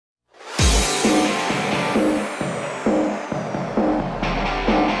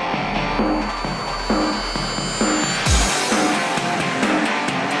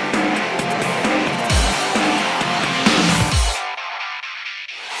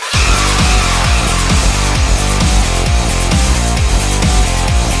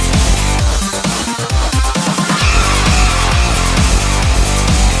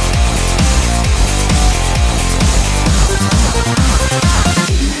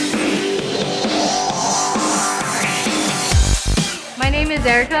is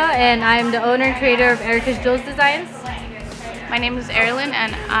Erika, and I'm the owner and creator of Erika's Jewels Designs. My name is Erilyn,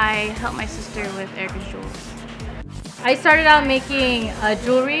 and I help my sister with Erika's Jewels. I started out making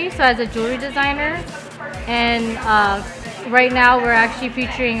jewelry, so as a jewelry designer, and right now we're actually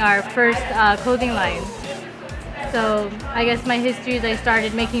featuring our first clothing line. So I guess my history is I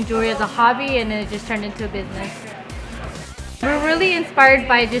started making jewelry as a hobby, and then it just turned into a business. We're really inspired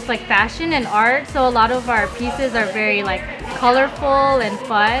by just like fashion and art, so a lot of our pieces are very like colorful and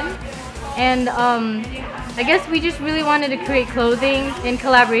fun. And I guess we just really wanted to create clothing in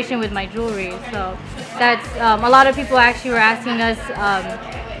collaboration with my jewelry. So that's a lot of people actually were asking us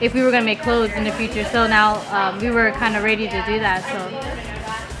if we were going to make clothes in the future. So now we were kind of ready to do that. So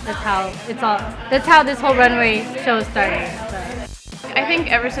that's how this whole runway show started. So. I think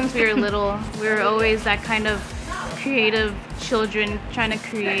ever since we were little, we were always that kind of creative children trying to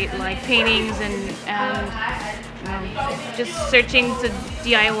create like paintings and just searching to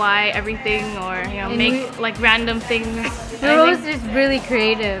DIY everything or make like random things. We were always just really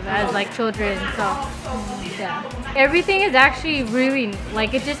creative as like children, so yeah. Everything is actually really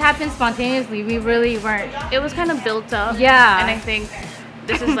like it just happened spontaneously. We really weren't. It was kind of built up. Yeah. And I think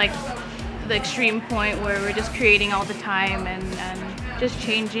this is like the extreme point where we're just creating all the time and just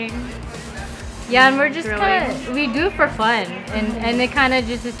changing. Yeah, and we're just we do it for fun, and it kind of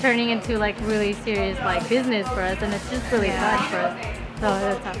just is turning into like really serious like business for us, and it's just really fun for us. So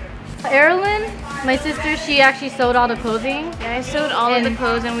that's how. Erilyn, my sister, she actually sewed all the clothing. Yeah, I sewed all of the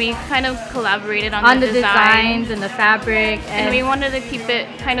clothes, and we kind of collaborated on the designs and the fabric, and we wanted to keep it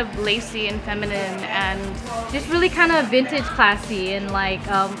kind of lacy and feminine and just really kind of vintage, classy, and like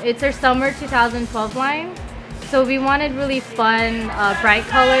it's our summer 2012 line. So we wanted really fun, bright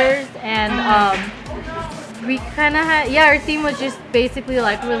colors, and we kind of had, our theme was just basically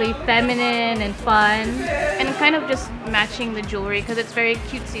like really feminine and fun. And kind of just matching the jewelry, because it's very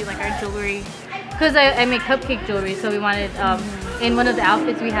cutesy, like our jewelry. Because I make cupcake jewelry, so we wanted, in one of the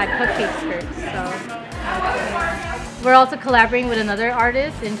outfits we had cupcake skirts. So we're also collaborating with another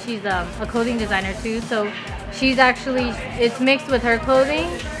artist, and she's a clothing designer too. So she's actually, it's mixed with her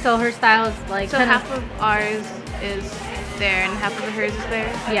clothing, so her style is like so half of ours is there and half of hers is there.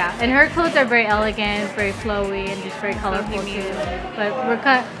 Yeah, and her clothes are very elegant, very flowy, and just very colorful too. But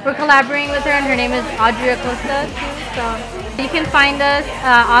we're collaborating with her, and her name is Audrey Acosta too. So you can find us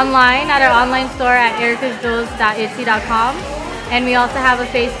online at our online store at erikasjewels.etsy.com, and we also have a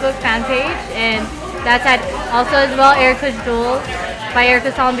Facebook fan page, and that's at also as well Erika's Jewels by Erika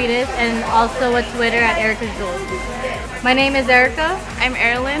Salambides, and also a Twitter at Erika's Jewels. My name is Erika. I'm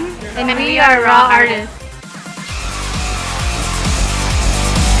Erilyn, and we are Raw Artists.